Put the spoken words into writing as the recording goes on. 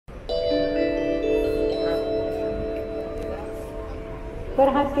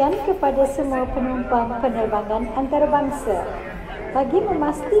Perhatian kepada semua penumpang penerbangan antarabangsa. Bagi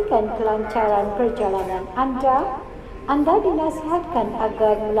memastikan kelancaran perjalanan anda dinasihatkan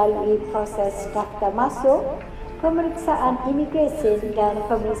agar melalui proses daftar masuk, pemeriksaan imigresen dan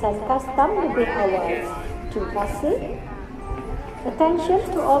pemeriksaan kastam lebih awal. Terima kasih. Attention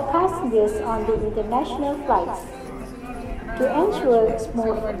to all passengers on the international flights. To ensure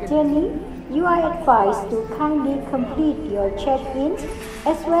smooth journey, you are advised to kindly complete your check-in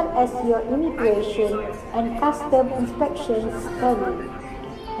as well as your immigration and custom inspections early.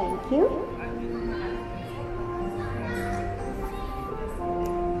 Thank you.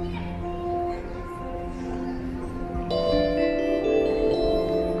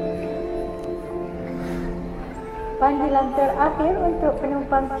 Panggilan terakhir untuk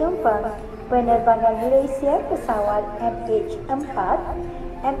penumpang-penumpang penerbangan Malaysia pesawat MH4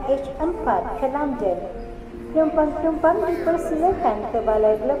 ke London. Penumpang-penumpang dipersilakan ke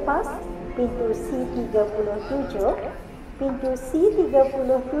balai lepas pintu C37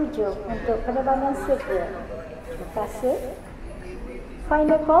 untuk penerbangan segera. Terima kasih.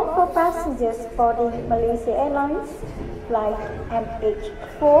 Final call for passengers boarding Malaysia Airlines flight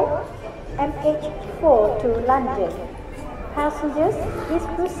MH4 to London. Passengers, please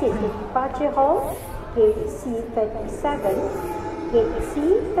proceed to departure hall, gate C37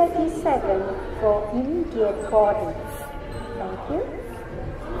 for immediate boarding. Thank you.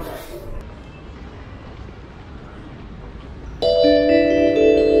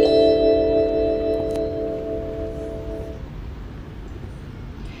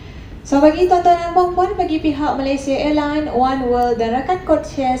 So bagi tuan-tuan dan puan-puan, bagi pihak Malaysia Airlines, One World dan rakan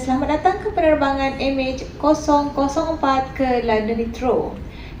codeshare, selamat datang ke penerbangan MH004 ke London Heathrow.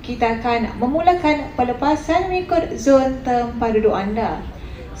 Kita akan memulakan pelepasan mengikut zon tempat duduk anda.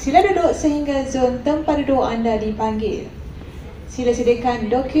 Sila duduk sehingga zon tempat duduk anda dipanggil. Sila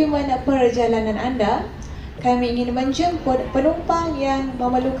sediakan dokumen perjalanan anda. Kami ingin menjemput penumpang yang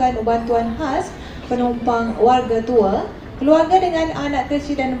memerlukan bantuan khas, penumpang warga tua, keluarga dengan anak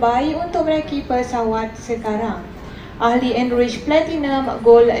kecil dan bayi untuk menaiki pesawat sekarang. Ahli Enrich Platinum,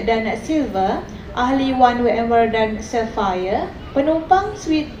 Gold dan Silver, ahli One Way Emerald dan Sapphire, penumpang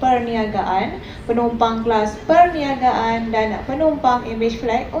suite perniagaan, penumpang kelas perniagaan dan penumpang image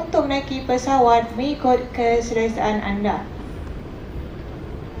flight untuk menaiki pesawat mengikut keselesaan anda.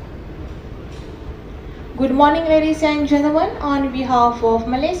 Good morning ladies and gentlemen, on behalf of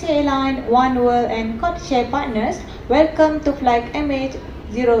Malaysia Airlines, One World and codeshare partners, welcome to flight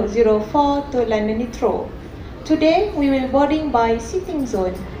MH004 to London Heathrow. Today we will boarding by sitting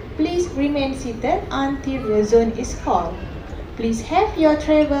zone. Please remain seated until the zone is called. Please have your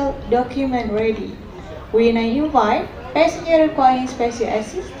travel document ready. We now invite passengers requiring special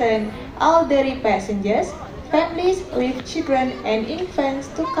assistance, elderly passengers, families with children and infants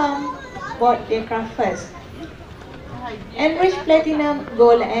to come board the aircraft first. Enrich Platinum,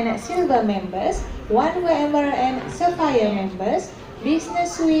 Gold and Silver members, One Way Emerald and Sapphire members,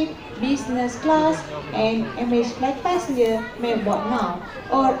 Business Suite, Business Class and MH Flight passenger may board now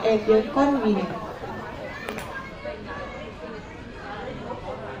or at your convenience.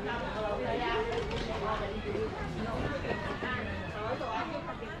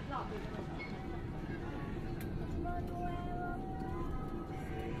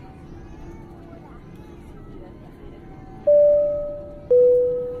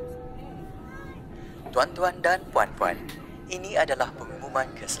 Tuan-tuan dan puan-puan, ini adalah pengumuman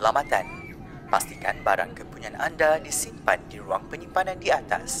keselamatan. Pastikan barang kepunyaan anda disimpan di ruang penyimpanan di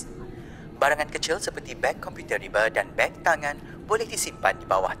atas. Barangan kecil seperti beg komputer riba dan beg tangan boleh disimpan di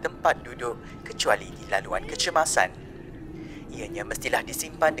bawah tempat duduk kecuali di laluan kecemasan. Ianya mestilah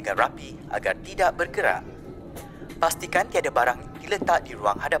disimpan dengan rapi agar tidak bergerak. Pastikan tiada barang diletak di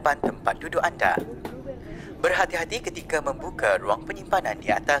ruang hadapan tempat duduk anda. Berhati-hati ketika membuka ruang penyimpanan di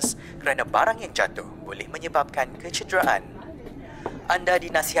atas kerana barang yang jatuh boleh menyebabkan kecederaan. Anda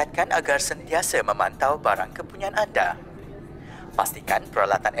dinasihatkan agar sentiasa memantau barang kepunyaan anda. Pastikan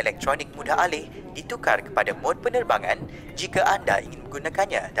peralatan elektronik mudah alih ditukar kepada mod penerbangan jika anda ingin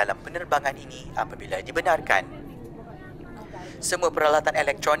menggunakannya dalam penerbangan ini apabila dibenarkan. Semua peralatan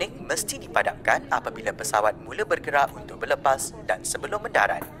elektronik mesti dipadamkan apabila pesawat mula bergerak untuk berlepas dan sebelum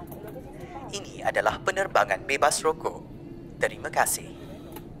mendarat. Ini adalah penerbangan bebas rokok. Terima kasih.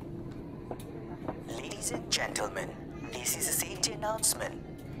 Ladies and gentlemen, this is a safety announcement.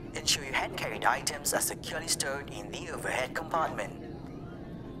 Ensure your hand-carried items are securely stored in the overhead compartment.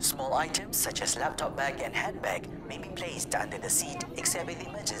 Small items such as laptop bag and handbag may be placed under the seat except in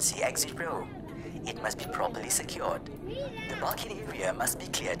the emergency exit row. It must be properly secured. The bulkhead area must be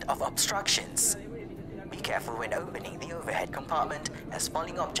cleared of obstructions. Be careful when opening the overhead compartment, as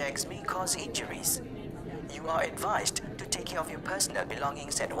falling objects may cause injuries. You are advised to take care of your personal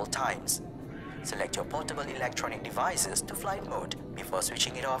belongings at all times. Select your portable electronic devices to flight mode before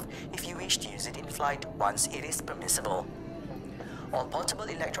switching it off if you wish to use it in flight once it is permissible. All portable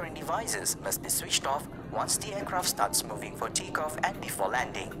electronic devices must be switched off once the aircraft starts moving for takeoff and before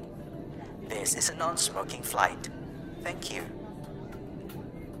landing. This is a non-smoking flight. Thank you.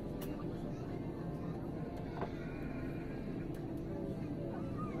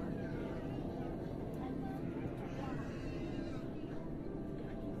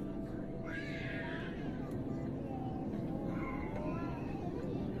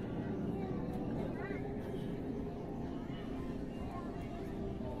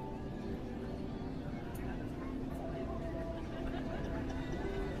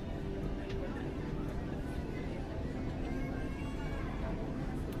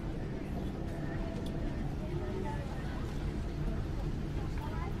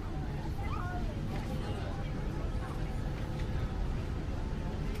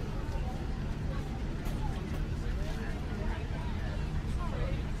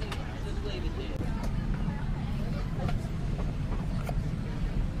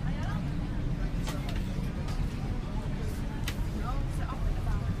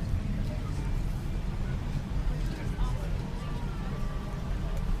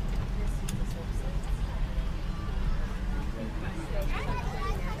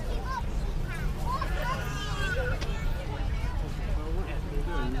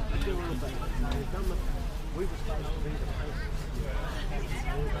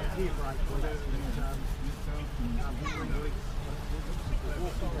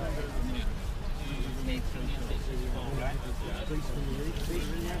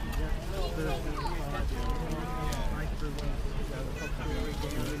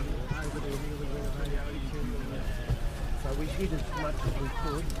 So we did as much as we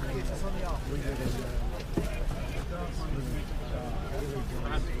could. We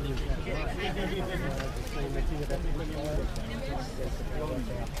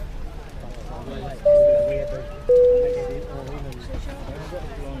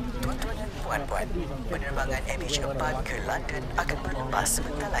Tuan-tuan dan puan-puan, penerbangan MH4 ke London akan berlepas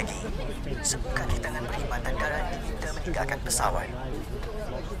sebentar lagi. Semua kaki tangan perkhidmatan darat diminta meninggalkan pesawat.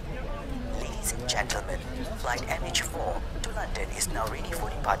 Ladies and gentlemen, flight MH4 to London is now ready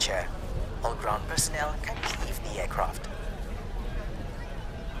for departure. All ground personnel can leave the aircraft.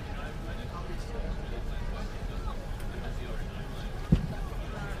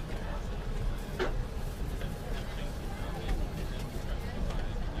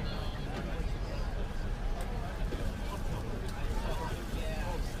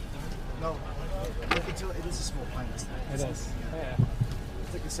 No, it is a small plane. It is. Yeah.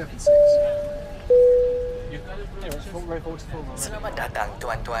 It's like a 7.6. Selamat datang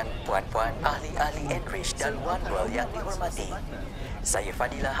tuan-tuan, puan-puan, ahli-ahli Enrich dan One World yang dihormati. Saya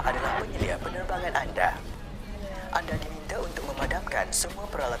Fadilah adalah penyelia penerbangan anda. Anda diminta untuk memadamkan semua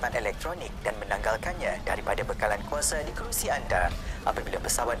peralatan elektronik dan menanggalkannya daripada bekalan kuasa di kerusi anda apabila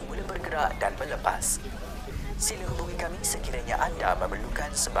pesawat mula bergerak dan melepas. Sila hubungi kami sekiranya anda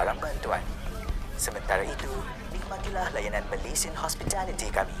memerlukan sebarang bantuan. Sementara itu, nikmatilah layanan Malaysian Hospitality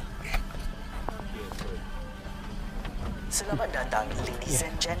kami. Selamat datang, ladies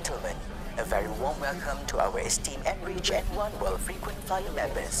and gentlemen. A very warm welcome to our esteemed Enrich and One World frequent flyer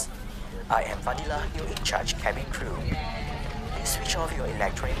members. I am Fadilah, your in-charge cabin crew. Please switch off your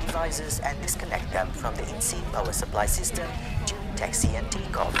electronic devices and disconnect them from the in-seat power supply system during taxi and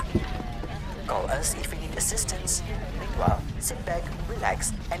takeoff. Call us if you need assistance. Meanwhile, sit back,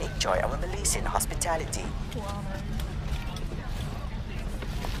 relax, and enjoy our Malaysian hospitality.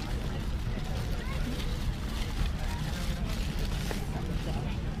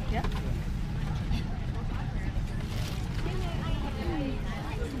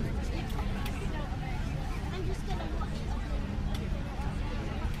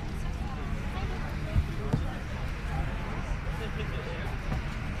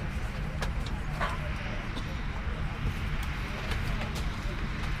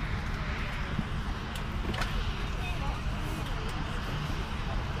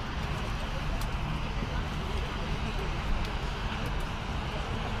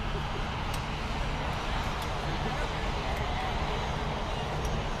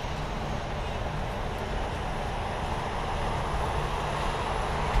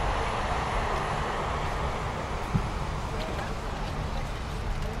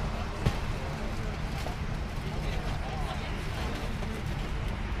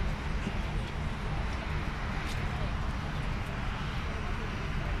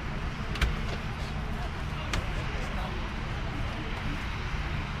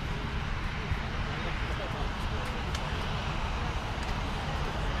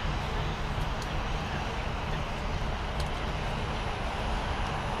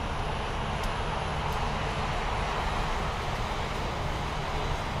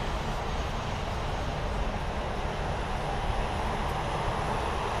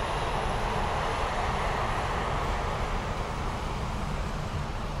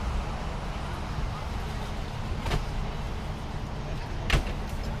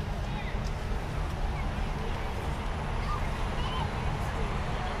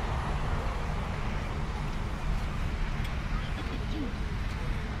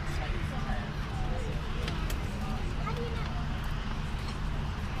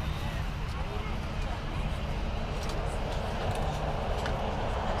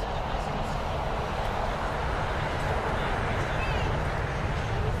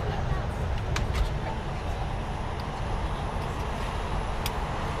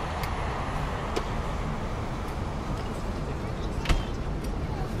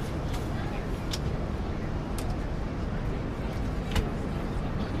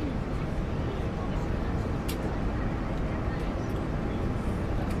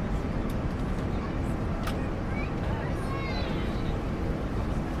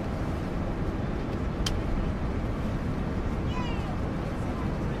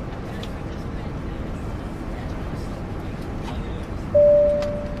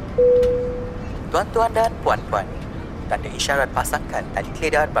 Tuan-tuan dan puan-puan, tanda isyarat pasangkan tali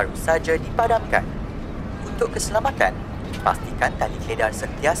keledar baru saja dipadamkan. Untuk keselamatan, pastikan tali keledar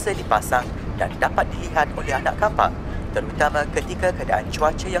sentiasa dipasang dan dapat dilihat oleh anak kapal, terutama ketika keadaan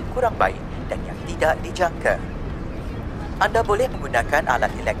cuaca yang kurang baik dan yang tidak dijangka. Anda boleh menggunakan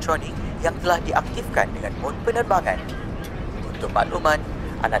alat elektronik yang telah diaktifkan dengan mod penerbangan. Untuk makluman,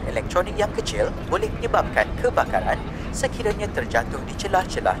 alat elektronik yang kecil boleh menyebabkan kebakaran sekiranya terjatuh di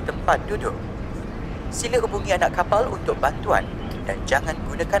celah-celah tempat duduk. Sila hubungi anak kapal untuk bantuan dan jangan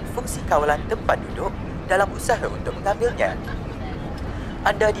gunakan fungsi kawalan tempat duduk dalam usaha untuk mengambilnya.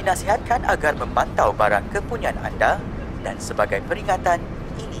 Anda dinasihatkan agar memantau barang kepunyaan anda dan sebagai peringatan,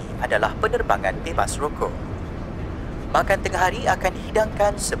 ini adalah penerbangan bebas rokok. Makan tengah hari akan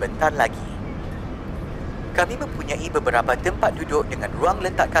dihidangkan sebentar lagi. Kami mempunyai beberapa tempat duduk dengan ruang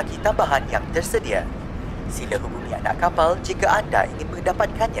letak kaki tambahan yang tersedia. Sila hubungi anak kapal jika anda ingin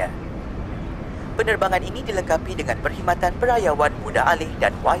mendapatkannya. Penerbangan ini dilengkapi dengan perkhidmatan perayawan mudah alih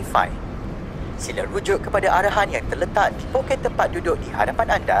dan Wi-Fi. Sila rujuk kepada arahan yang terletak di poket tempat duduk di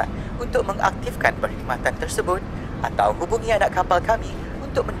hadapan anda untuk mengaktifkan perkhidmatan tersebut atau hubungi anak kapal kami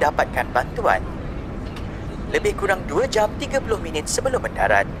untuk mendapatkan bantuan. Lebih kurang 2 jam 30 minit sebelum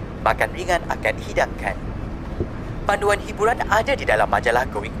mendarat, makan ringan akan dihidangkan. Panduan hiburan ada di dalam majalah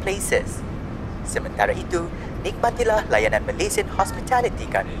Going Places. Sementara itu, nikmatilah layanan Malaysian Hospitality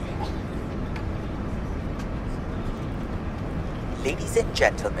kami. Ladies and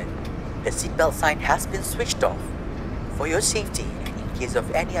gentlemen, the seatbelt sign has been switched off. For your safety and in case of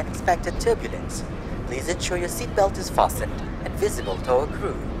any unexpected turbulence, please ensure your seatbelt is fastened and visible to our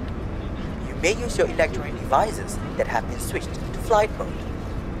crew. You may use your electronic devices that have been switched to flight mode.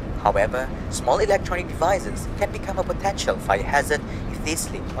 However, small electronic devices can become a potential fire hazard if they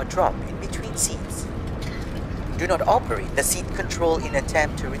slip or drop in between seats. Do not operate the seat control in an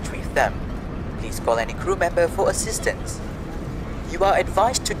attempt to retrieve them. Please call any crew member for assistance. You are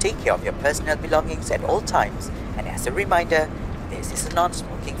advised to take care of your personal belongings at all times, and as a reminder, this is a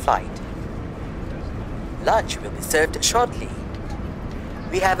non-smoking flight. Lunch will be served shortly.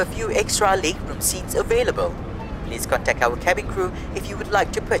 We have a few extra legroom seats available. Please contact our cabin crew if you would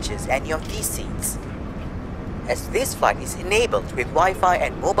like to purchase any of these seats. As this flight is enabled with Wi-Fi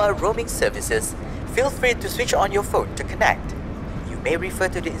and mobile roaming services, feel free to switch on your phone to connect. You may refer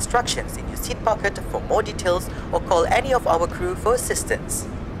to the instructions in your seat pocket for more details or call any of our crew for assistance.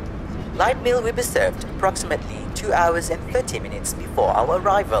 Light meal will be served approximately 2 hours and 30 minutes before our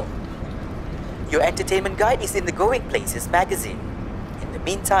arrival. Your entertainment guide is in the Going Places magazine. In the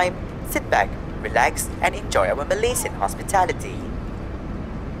meantime, sit back, relax and enjoy our Malaysian hospitality.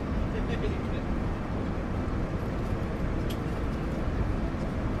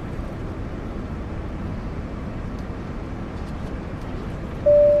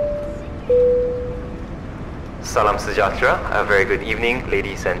 Salam Sejahtera, a very good evening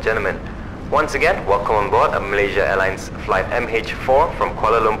ladies and gentlemen. Once again, welcome on board a Malaysia Airlines flight MH4 from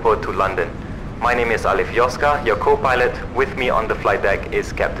Kuala Lumpur to London. My name is Alif Yoska, your co-pilot. With me on the flight deck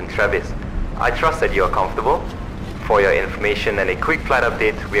is Captain Travis. I trust that you are comfortable. For your information and a quick flight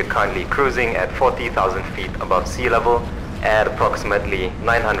update, we are currently cruising at 40,000 feet above sea level at approximately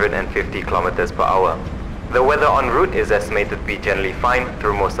 950 kilometers per hour. The weather en route is estimated to be generally fine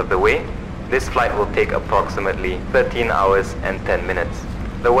through most of the way. This flight will take approximately 13 hours and 10 minutes.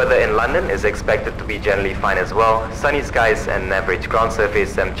 The weather in London is expected to be generally fine as well, sunny skies and an average ground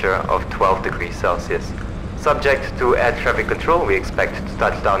surface temperature of 12 degrees Celsius. Subject to air traffic control, we expect to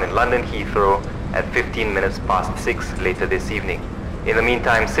touch down in London Heathrow at 15 minutes past 6 later this evening. In the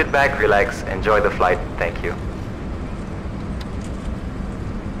meantime, sit back, relax, enjoy the flight. Thank you.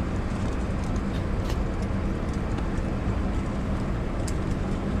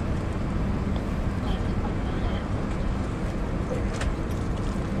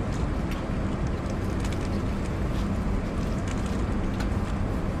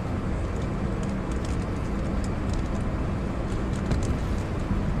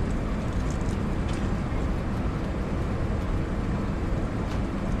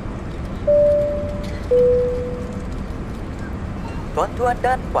 Tuan-tuan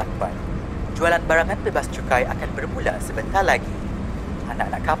dan puan-puan, jualan barangan bebas cukai akan bermula sebentar lagi.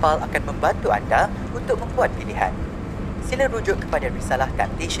 Anak-anak kapal akan membantu anda untuk membuat pilihan. Sila rujuk kepada risalah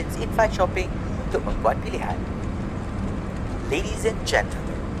Temptations in-flight shopping untuk membuat pilihan. Ladies and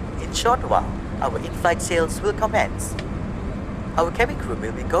gentlemen, in short while, our in-flight sales will commence. Our cabin crew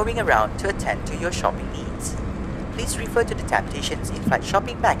will be going around to attend to your shopping needs. Please refer to the Temptations in-flight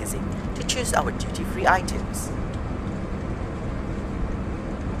shopping magazine to choose our duty-free items.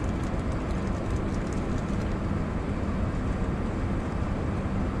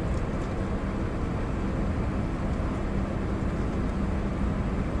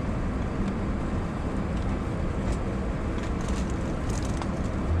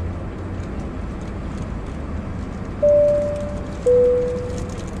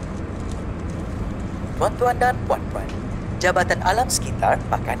 Tuan-tuan dan puan-puan, Jabatan Alam Sekitar,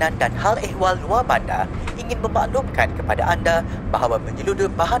 Makanan dan Hal Ehwal Luar Bandar ingin memaklumkan kepada anda bahawa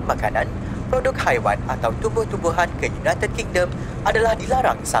menyeludup bahan makanan, produk haiwan atau tumbuh-tumbuhan ke United Kingdom adalah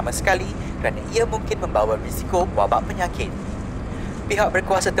dilarang sama sekali kerana ia mungkin membawa risiko wabak penyakit. Pihak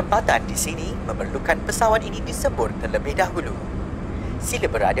berkuasa tempatan di sini memerlukan pesawat ini disembur terlebih dahulu. Sila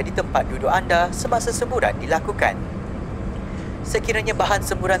berada di tempat duduk anda semasa semburan dilakukan. Sekiranya bahan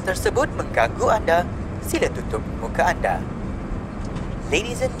semburan tersebut mengganggu anda, sila tutup muka anda.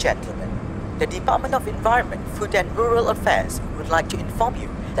 Ladies and gentlemen, the Department of Environment, Food and Rural Affairs would like to inform you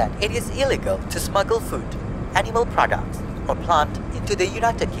that it is illegal to smuggle food, animal products, or plant into the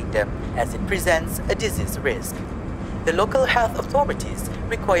United Kingdom as it presents a disease risk. The local health authorities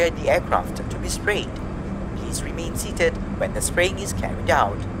require the aircraft to be sprayed. Please remain seated when the spraying is carried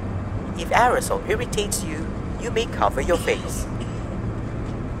out. If aerosol irritates you, you may cover your face.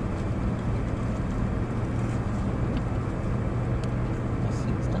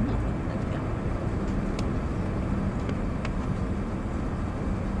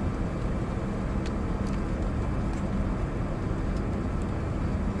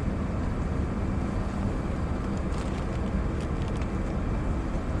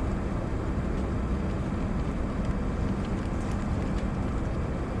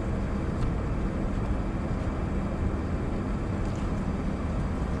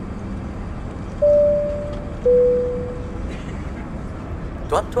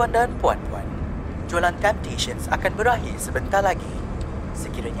 Tuan-tuan dan puan-puan, jualan Temptations akan berakhir sebentar lagi.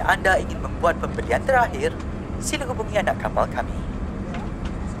 Sekiranya anda ingin membuat pembelian terakhir, sila hubungi anak kapal kami.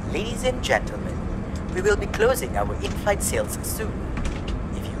 Ladies and gentlemen, we will be closing our in-flight sales soon.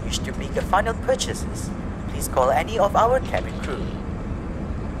 If you wish to make the final purchases, please call any of our cabin crew.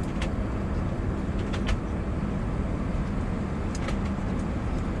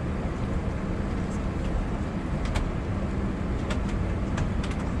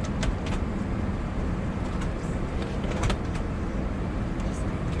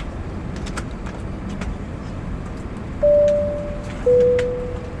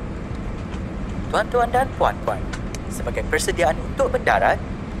 Tuan-tuan dan puan-puan, sebagai persediaan untuk mendarat,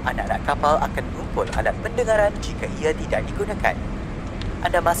 anak-anak kapal akan mengumpul alat pendengaran jika ia tidak digunakan.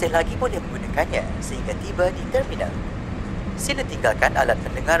 Anda masih lagi boleh menggunakannya sehingga tiba di terminal. Sila tinggalkan alat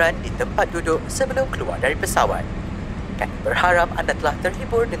pendengaran di tempat duduk sebelum keluar dari pesawat. Kami berharap anda telah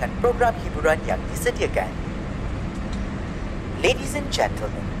terhibur dengan program hiburan yang disediakan. Ladies and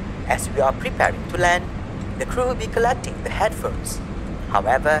gentlemen, as we are preparing to land, the crew will be collecting the headphones.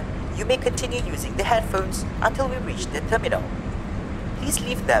 However, you may continue using the headphones until we reach the terminal. Please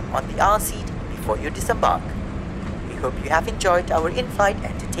leave them on the aisle seat before you disembark. We hope you have enjoyed our in-flight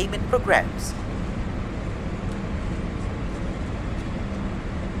entertainment programs.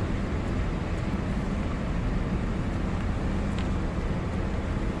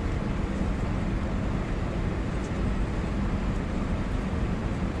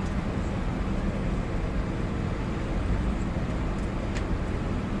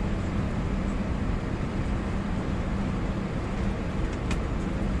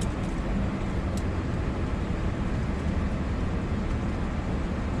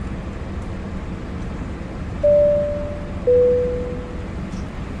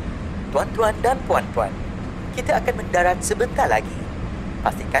 Tuan-tuan dan puan-puan, kita akan mendarat sebentar lagi.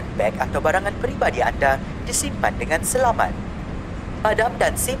 Pastikan beg atau barangan peribadi anda disimpan dengan selamat. Padam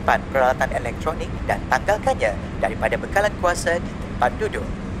dan simpan peralatan elektronik dan tanggalkannya daripada bekalan kuasa di tempat duduk.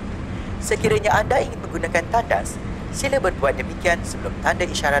 Sekiranya anda ingin menggunakan tandas, sila berbuat demikian sebelum tanda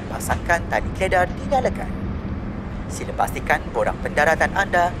isyarat pasangkan tali keledar dinyalakan. Sila pastikan borang pendaratan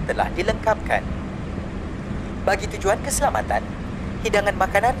anda telah dilengkapkan. Bagi tujuan keselamatan, hidangan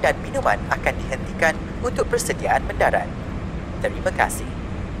makanan dan minuman akan dihentikan untuk persediaan mendarat. Terima kasih.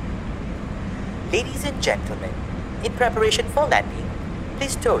 Ladies and gentlemen, in preparation for landing,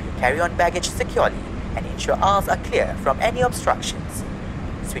 please stow your carry-on baggage securely and ensure aisles are clear from any obstructions.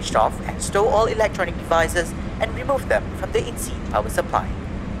 Switch off and stow all electronic devices and remove them from the in-seat power supply.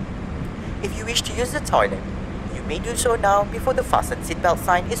 If you wish to use the toilet, you may do so now before the fasten seatbelt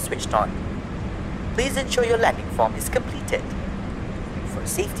sign is switched on. Please ensure your landing form is completed. For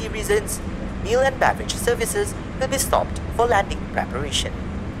safety reasons, meal and beverage services will be stopped for landing preparation.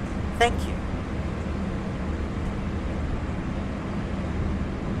 Thank you.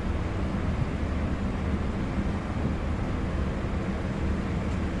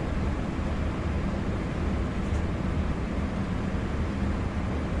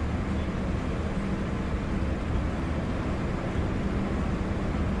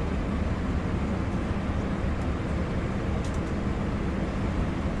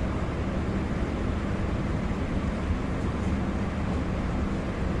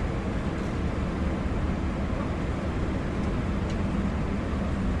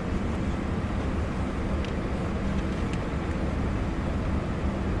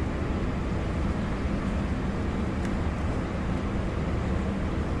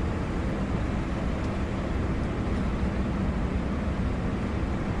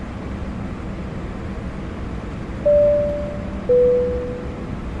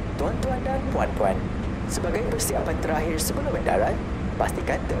 Tuan-tuan dan puan-puan, sebagai persiapan terakhir sebelum mendarat,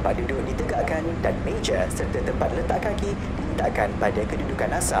 pastikan tempat duduk ditegakkan dan meja serta tempat letak kaki diletakkan pada kedudukan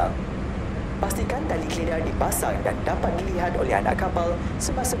asal. Pastikan tali keledar dipasang dan dapat dilihat oleh anak kapal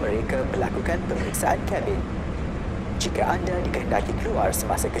semasa mereka melakukan pemeriksaan kabin. Jika anda dikehendaki keluar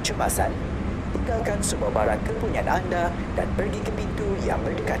semasa kecemasan, tinggalkan semua barang kepunyaan anda dan pergi ke pintu yang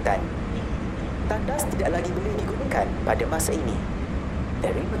berdekatan. Tandas tidak lagi boleh digunakan pada masa ini.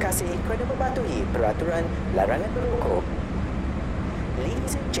 Terima kasih kerana mematuhi peraturan larangan merokok.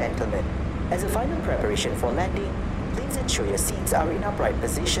 Ladies and gentlemen, as a final preparation for landing, please ensure your seats are in upright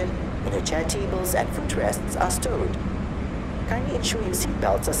position and your chair tables and footrests are stowed. Kindly ensure your seat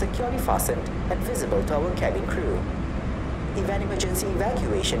belts are securely fastened and visible to our cabin crew. If an emergency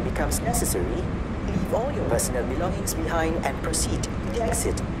evacuation becomes necessary, leave all your personal belongings behind and proceed to the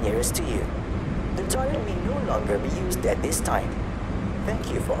exit nearest to you. The toilet may no longer be used at this time.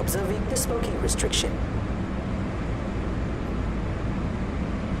 Thank you for observing the smoking restriction.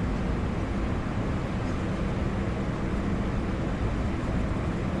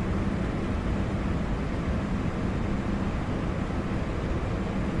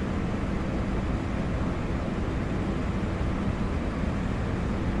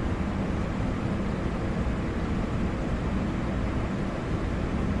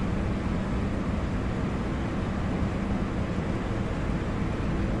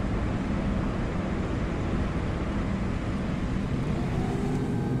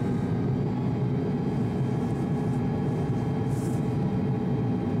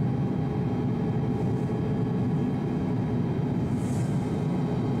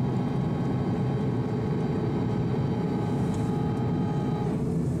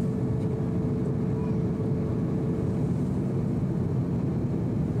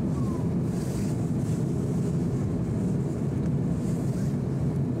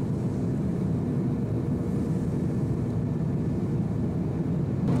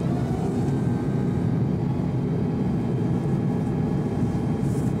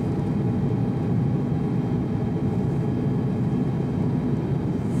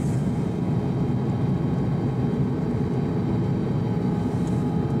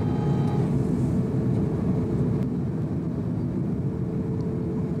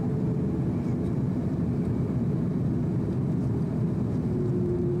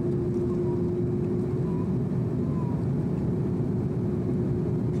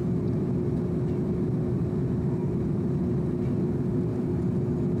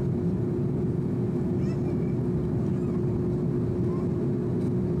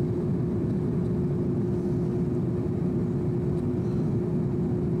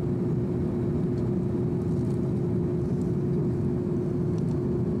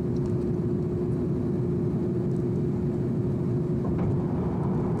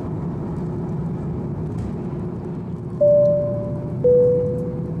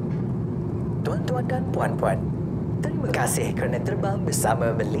 Tuan-tuan dan puan-puan, terima kasih kerana terbang bersama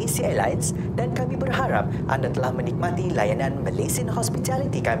Malaysia Airlines dan kami berharap anda telah menikmati layanan Malaysian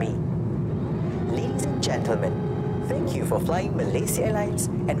Hospitality kami. Ladies and gentlemen, thank you for flying Malaysia Airlines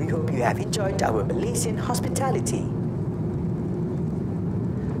and we hope you have enjoyed our Malaysian hospitality.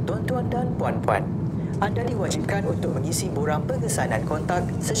 Tuan-tuan dan puan-puan, anda diwajibkan untuk mengisi borang pengesanan kontak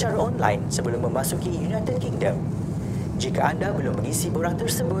secara online sebelum memasuki United Kingdom. Jika anda belum mengisi borang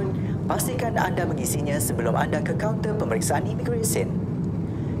tersebut, pastikan anda mengisinya sebelum anda ke kaunter pemeriksaan imigresen.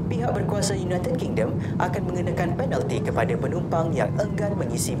 Pihak berkuasa United Kingdom akan mengenakan penalti kepada penumpang yang enggan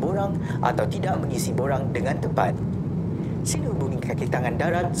mengisi borang atau tidak mengisi borang dengan tepat. Sila hubungi kaki tangan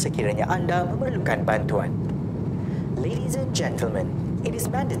darat sekiranya anda memerlukan bantuan. Ladies and gentlemen, it is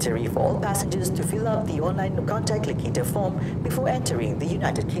mandatory for all passengers to fill out the online contact locator form before entering the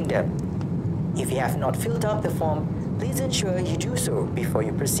United Kingdom. If you have not filled out the form, please ensure you do so before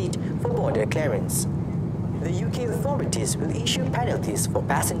you proceed for border clearance. The UK authorities will issue penalties for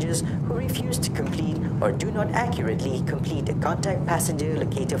passengers who refuse to complete or do not accurately complete a contact passenger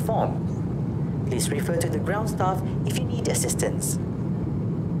locator form. Please refer to the ground staff if you need assistance.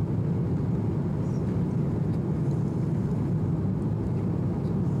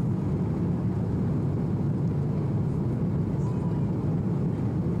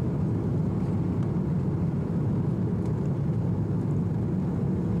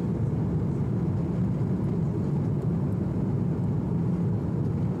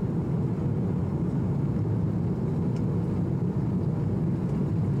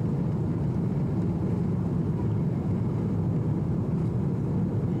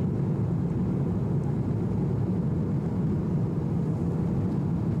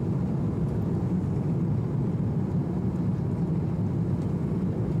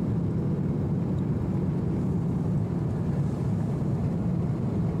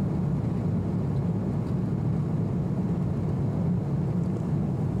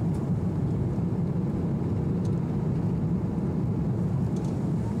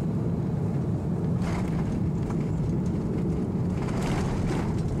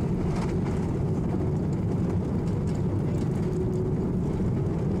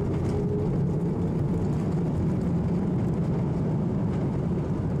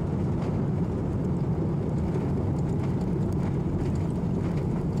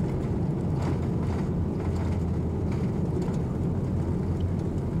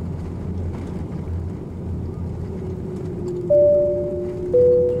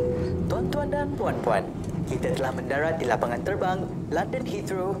 dan puan-puan, kita telah mendarat di lapangan terbang London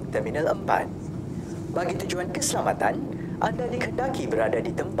Heathrow Terminal 4. Bagi tujuan keselamatan, anda dikehendaki berada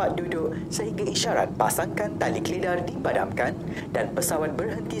di tempat duduk sehingga isyarat pasangkan tali keledar dipadamkan dan pesawat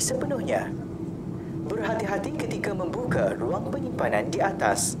berhenti sepenuhnya. Berhati-hati ketika membuka ruang penyimpanan di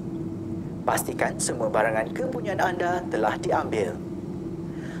atas. Pastikan semua barangan kepunyaan anda telah diambil.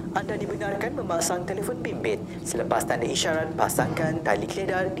 Anda dibenarkan memasang telefon bimbit selepas tanda isyarat pasangkan tali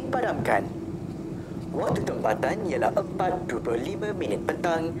keledar dipadamkan. Waktu tempatan ialah 4.25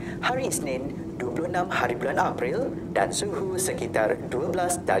 petang hari Isnin 26 hari bulan April dan suhu sekitar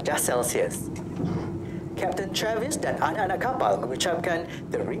 12 darjah Celsius. Kapten Travis dan anak-anak kapal mengucapkan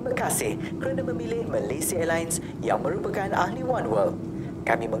terima kasih kerana memilih Malaysia Airlines yang merupakan ahli One World.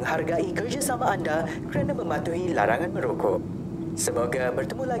 Kami menghargai kerjasama anda kerana mematuhi larangan merokok. Semoga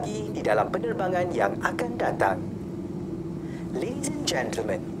bertemu lagi di dalam penerbangan yang akan datang. Ladies and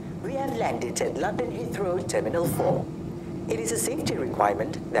gentlemen, we have landed at London Heathrow Terminal 4. It is a safety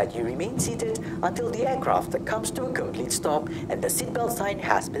requirement that you remain seated until the aircraft comes to a complete stop and the seatbelt sign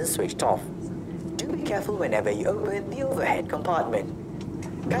has been switched off. Do be careful whenever you open the overhead compartment.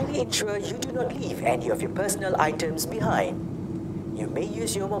 Kindly ensure you do not leave any of your personal items behind. You may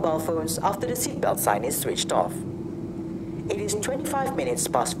use your mobile phones after the seatbelt sign is switched off. It is 25 minutes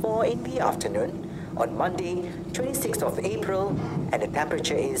past 4 in the afternoon on Monday, 26th of April, and the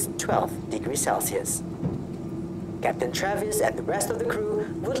temperature is 12 degrees Celsius. Captain Travis and the rest of the crew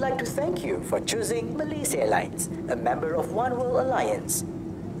would like to thank you for choosing Malaysia Airlines, a member of One World Alliance.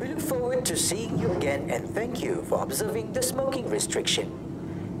 We look forward to seeing you again and thank you for observing the smoking restriction.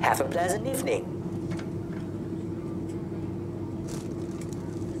 Have a pleasant evening.